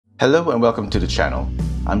Hello and welcome to the channel.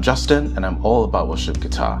 I'm Justin and I'm all about worship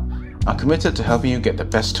guitar. I'm committed to helping you get the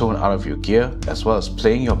best tone out of your gear as well as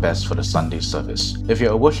playing your best for the Sunday service. If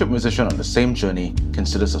you're a worship musician on the same journey,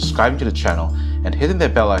 consider subscribing to the channel and hitting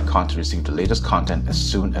that bell icon to receive the latest content as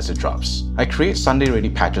soon as it drops. I create Sunday ready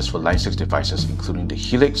patches for Line 6 devices including the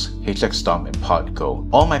Helix, HX Stomp and Pod Go.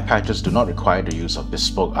 All my patches do not require the use of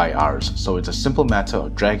bespoke IRs, so it's a simple matter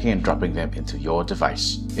of dragging and dropping them into your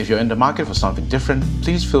device. If you're in the market for something different,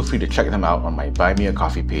 please feel free to check them out on my Buy Me a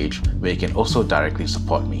Coffee page where you can also directly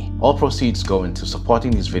support me. All proceeds go into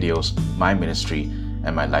supporting these videos, my ministry,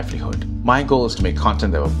 and my livelihood. My goal is to make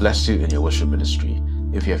content that will bless you in your worship ministry.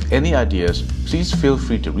 If you have any ideas, please feel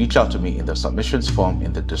free to reach out to me in the submissions form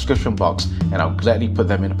in the description box and I'll gladly put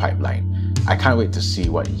them in the pipeline. I can't wait to see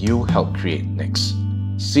what you help create next.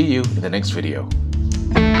 See you in the next video.